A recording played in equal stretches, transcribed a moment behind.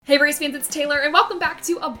Hey race fans, it's Taylor, and welcome back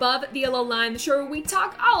to Above the Yellow Line, the show where we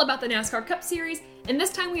talk all about the NASCAR Cup Series, and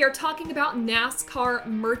this time we are talking about NASCAR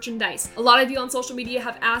merchandise. A lot of you on social media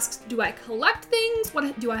have asked, do I collect things?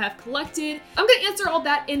 What do I have collected? I'm going to answer all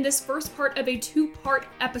that in this first part of a two-part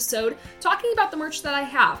episode, talking about the merch that I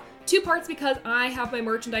have. Two parts because I have my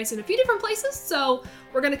merchandise in a few different places, so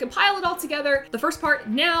we're going to compile it all together. The first part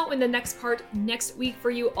now and the next part next week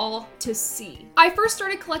for you all to see. I first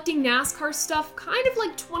started collecting NASCAR stuff kind of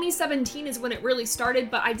like 2017 is when it really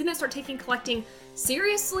started, but I didn't start taking collecting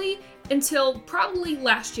seriously until probably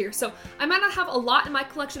last year. So I might not have a lot in my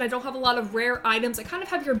collection. I don't have a lot of rare items. I kind of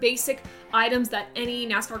have your basic items that any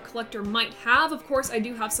NASCAR collector might have. Of course, I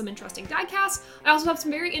do have some interesting die casts. I also have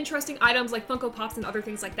some very interesting items like Funko Pops and other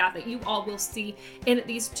things like that that you all will see in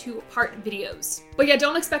these two-part videos. But yeah,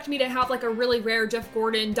 don't expect me to have like a really rare Jeff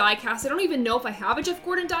Gordon die cast. I don't even know if I have a Jeff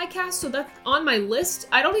Gordon die cast, so that's on my list.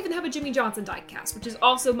 I don't even have a Jimmy Johnson die cast, which is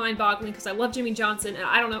also mind-boggling because I love Jimmy Johnson and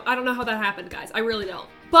I don't know how that happened, guys. I really don't.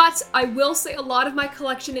 But I will say a lot of my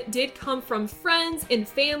collection, it did come from friends and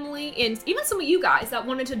family and even some of you guys that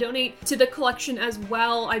wanted to donate to the collection as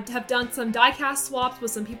well. I have done some die-cast swaps with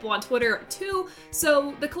some people on Twitter too.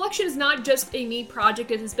 So the collection is not just a me project,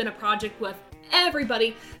 it has been a project with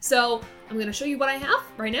everybody. So I'm gonna show you what I have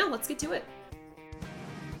right now. Let's get to it.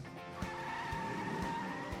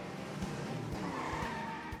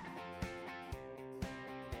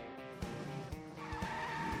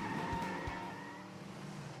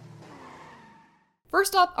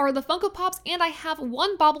 First up are the Funko Pops, and I have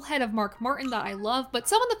one bobblehead of Mark Martin that I love, but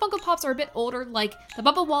some of the Funko Pops are a bit older, like the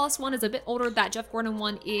Bubba Wallace one is a bit older, that Jeff Gordon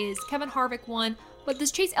one is Kevin Harvick one, but this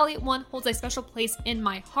Chase Elliott one holds a special place in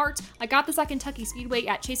my heart. I got this at Kentucky Speedway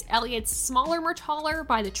at Chase Elliott's smaller merch hauler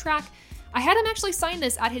by the track. I had him actually sign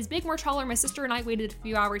this at his big merch hauler. My sister and I waited a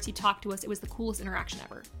few hours. He talked to us. It was the coolest interaction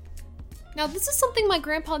ever. Now, this is something my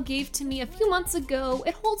grandpa gave to me a few months ago.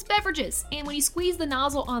 It holds beverages, and when you squeeze the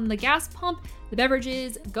nozzle on the gas pump, the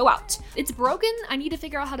beverages go out. It's broken. I need to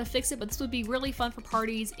figure out how to fix it, but this would be really fun for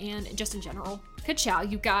parties and just in general. Ka-chow,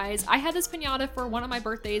 you guys. I had this piñata for one of my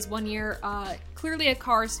birthdays one year. Clearly a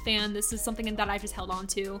Cars fan. This is something that I've just held on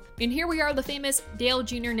to. And here we are, the famous Dale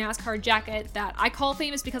Jr. NASCAR jacket that I call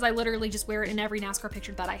famous because I literally just wear it in every NASCAR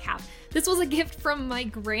picture that I have. This was a gift from my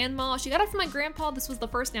grandma. She got it from my grandpa. This was the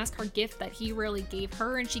first NASCAR gift that he really gave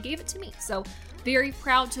her, and she gave it to me. So very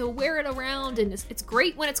proud to wear it around, and it's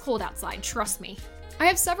great when it's cold outside, trust me. I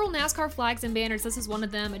have several NASCAR flags and banners. This is one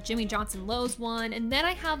of them, a Jimmy Johnson Lowe's one, and then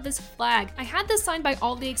I have this flag. I had this signed by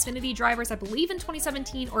all the Xfinity drivers, I believe in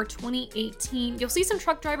 2017 or 2018. You'll see some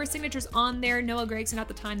truck driver signatures on there, Noah Gragson at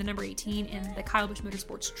the time, the number 18, and the Kyle Busch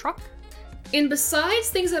Motorsports truck. And besides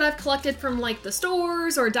things that I've collected from like the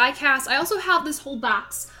stores or die-cast, I also have this whole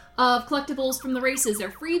box of collectibles from the races. They're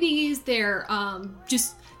freebies, they're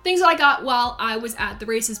just things that I got while I was at the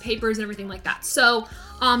races, papers and everything like that. So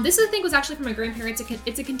this I think was actually from my grandparents.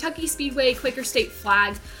 It's a Kentucky Speedway Quaker State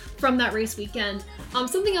flag from that race weekend.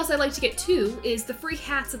 Something else I like to get too is the free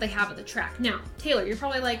hats that they have at the track. Now, Taylor, you're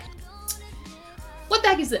probably like, what the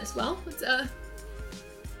heck is this? Well, it's a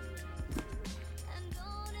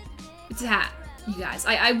hat, you guys.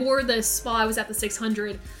 I wore this while I was at the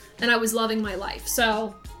 600 and I was loving my life.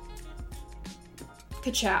 So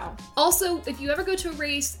ka-chow. Also, if you ever go to a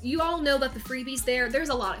race, you all know that the freebies there's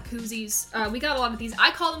a lot of koozies. We got a lot of these. I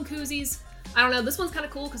call them koozies. I don't know, this one's kind of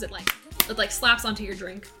cool because it slaps onto your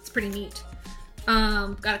drink. It's pretty neat.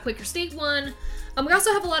 Got a Quaker State one. We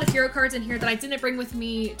also have a lot of hero cards in here that I didn't bring with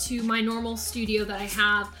me to my normal studio that I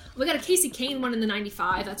have. We got a Casey Kane one in the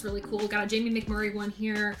 95. That's really cool. Got a Jamie McMurray one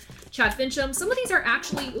here. Chad Fincham. Some of these are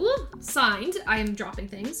actually signed. I am dropping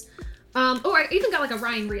things. I even got like a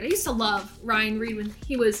Ryan Reed. I used to love Ryan Reed when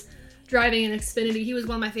he was driving an Xfinity. He was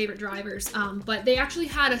one of my favorite drivers. But they actually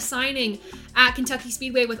had a signing at Kentucky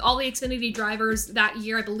Speedway with all the Xfinity drivers that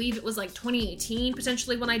year. I believe it was like 2018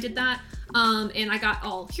 potentially when I did that. And I got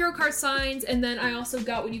all hero card signs. And then I also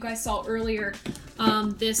got what you guys saw earlier,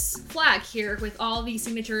 this flag here with all the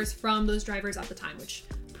signatures from those drivers at the time, which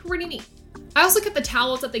pretty neat. I also kept the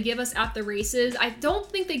towels that they give us at the races. I don't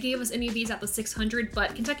think they gave us any of these at the 600,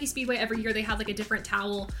 but Kentucky Speedway every year they had like a different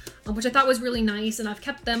towel, which I thought was really nice, and I've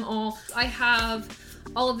kept them all. I have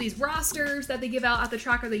all of these rosters that they give out at the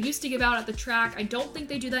track, or they used to give out at the track. I don't think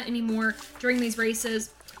they do that anymore during these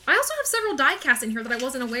races. I also have several die casts in here that I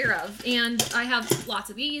wasn't aware of, and I have lots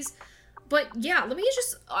of these. But yeah,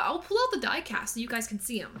 I'll pull out the die cast so you guys can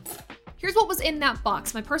see them. Here's what was in that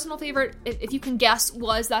box. My personal favorite, if you can guess,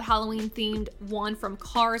 was that Halloween-themed one from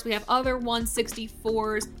Cars. We have other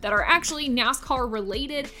 164s that are actually NASCAR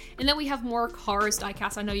related, and then we have more Cars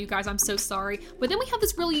diecast. I know you guys, I'm so sorry. But then we have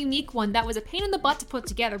this really unique one that was a pain in the butt to put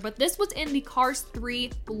together, but this was in the Cars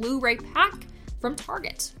 3 Blu-ray pack from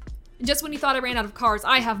Target. And just when you thought I ran out of cars,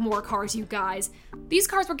 I have more cars, you guys. These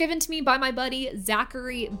cars were given to me by my buddy,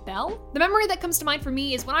 Zachary Bell. The memory that comes to mind for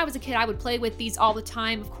me is when I was a kid, I would play with these all the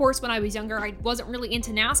time. Of course, when I was younger, I wasn't really into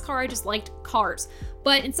NASCAR, I just liked cars.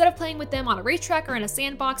 But instead of playing with them on a racetrack or in a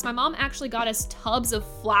sandbox, my mom actually got us tubs of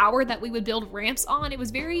flour that we would build ramps on. It was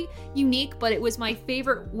very unique, but it was my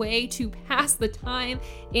favorite way to pass the time,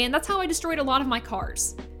 and that's how I destroyed a lot of my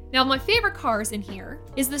cars. Now, my favorite cars in here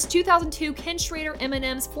is this 2002 Ken Schrader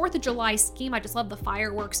M&M's 4th of July scheme. I just love the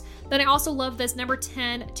fireworks. Then I also love this number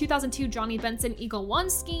 10 2002 Johnny Benson Eagle 1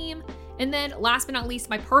 scheme. And then last but not least,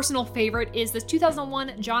 my personal favorite is this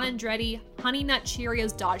 2001 John Andretti Honey Nut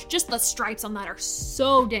Cheerios Dodge. Just the stripes on that are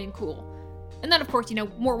so dang cool. And then, of course,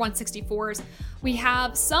 more 164s. We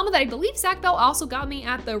have some that I believe Zach Bell also got me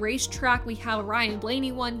at the racetrack. We have a Ryan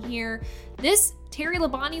Blaney one here. This Terry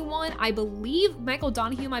Labonte one, I believe Michael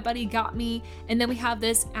Donahue, my buddy, got me. And then we have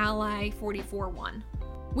this Ally 44 one.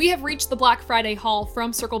 We have reached the Black Friday haul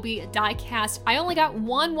from Circle B Diecast. I only got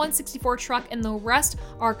one 164 truck, and the rest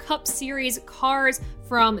are Cup Series cars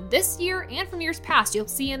from this year and from years past. You'll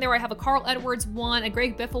see in there I have a Carl Edwards one, a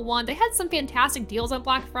Greg Biffle one. They had some fantastic deals on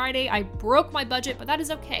Black Friday. I broke my budget, but that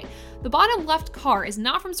is okay. The bottom left car is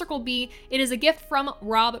not from Circle B. It is a gift from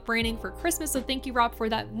Rob Braining for Christmas, so thank you, Rob, for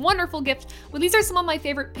that wonderful gift. Well, these are some of my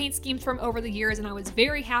favorite paint schemes from over the years, and I was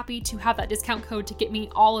very happy to have that discount code to get me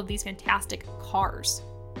all of these fantastic cars.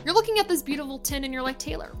 You're looking at this beautiful tin and you're like,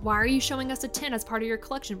 Taylor, why are you showing us a tin as part of your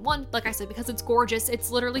collection? One, like I said, because it's gorgeous. It's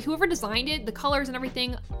literally whoever designed it, the colors and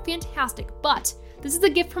everything, fantastic. But this is a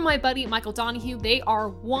gift from my buddy, Michael Donahue. They are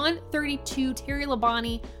 132 Terry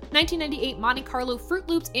Labonte 1998 Monte Carlo Fruit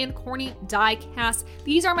Loops and Corny die cast.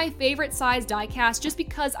 These are my favorite size die cast just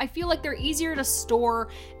because I feel like they're easier to store,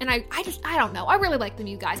 and I don't know. I really like them,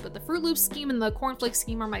 you guys, but the Fruit Loops scheme and the Cornflake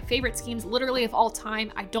scheme are my favorite schemes literally of all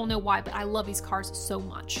time. I don't know why, but I love these cars so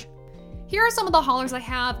much. Here are some of the haulers I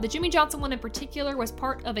have. The Jimmy Johnson one in particular was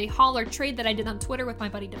part of a hauler trade that I did on Twitter with my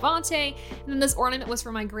buddy Devontae, and then this ornament was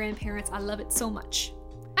for my grandparents. I love it so much.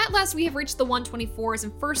 At last, we have reached the 124s,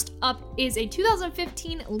 and first up is a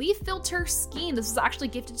 2015 leaf filter scheme. This was actually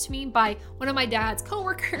gifted to me by one of my dad's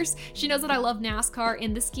coworkers. She knows that I love NASCAR,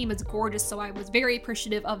 and this scheme is gorgeous, so I was very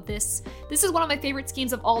appreciative of this. This is one of my favorite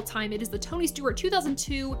schemes of all time. It is the Tony Stewart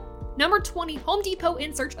 2002 number 20 Home Depot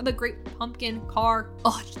In Search of the Great Pumpkin car.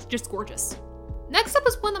 Oh, it's just gorgeous. Next up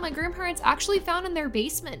is one that my grandparents actually found in their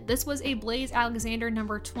basement. This was a Blaze Alexander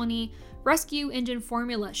number 20 Rescue Engine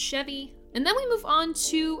Formula Chevy. And then we move on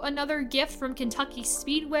to another gift from Kentucky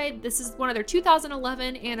Speedway. This is one of their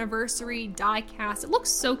 2011 anniversary die cast. It looks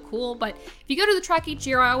so cool, but if you go to the track each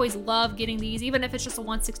year, I always love getting these, even if it's just a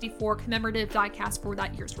 164 commemorative die cast for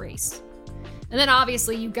that year's race. And then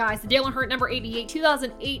obviously, you guys, the Dale Earnhardt number 88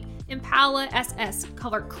 2008 Impala SS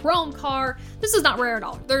color chrome car. This is not rare at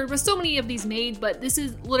all. There were so many of these made, but this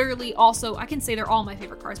is literally also, I can say they're all my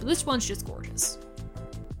favorite cars, but this one's just gorgeous.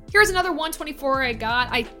 Here's another 124 I got.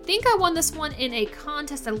 I think I won this one in a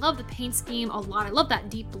contest. I love the paint scheme a lot. I love that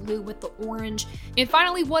deep blue with the orange. And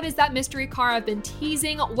finally, what is that mystery car I've been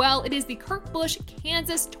teasing? Well, it is the Kurt Busch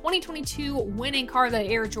Kansas 2022 winning car, the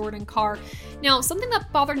Air Jordan car. Now, something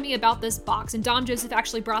that bothered me about this box, and Dom Joseph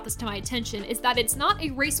actually brought this to my attention, is that it's not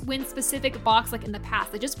a race win specific box like in the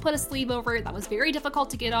past. They just put a sleeve over it that was very difficult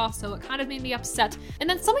to get off, so it kind of made me upset. And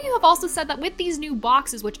then some of you have also said that with these new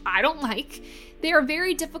boxes, which I don't like, they are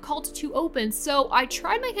very difficult to open. So I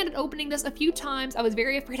tried my hand at opening this a few times. I was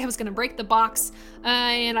very afraid I was gonna break the box,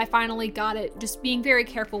 and I finally got it, just being very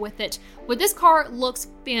careful with it. But this car looks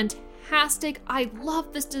fantastic. I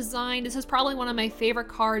love this design. This is probably one of my favorite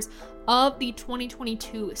cars of the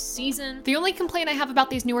 2022 season. The only complaint I have about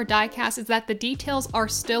these newer diecasts is that the details are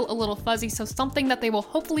still a little fuzzy, so something that they will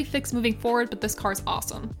hopefully fix moving forward, but this car is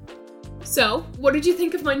awesome. So, what did you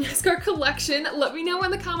think of my NASCAR collection? Let me know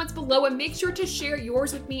in the comments below, and make sure to share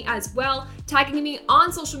yours with me as well, tagging me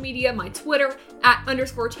on social media, my Twitter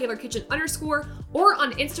 @_TaylorKitchen_ or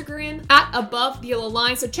on Instagram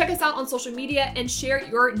 @AboveTheYellowLine. So check us out on social media and share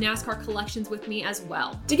your NASCAR collections with me as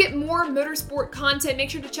well. To get more motorsport content,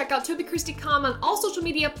 make sure to check out TobyChristie.com on all social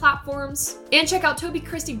media platforms, and check out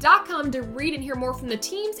TobyChristie.com to read and hear more from the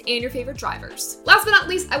teams and your favorite drivers. Last but not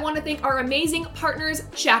least, I want to thank our amazing partners,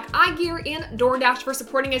 Shack Eye Gear and DoorDash, for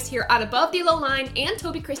supporting us here at Above the Yellow Line and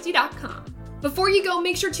TobyChristie.com. Before you go,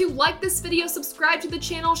 make sure to like this video, subscribe to the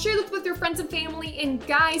channel, share this with your friends and family, and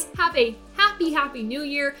guys, have a happy new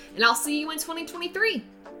year, and I'll see you in 2023.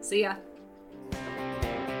 See ya.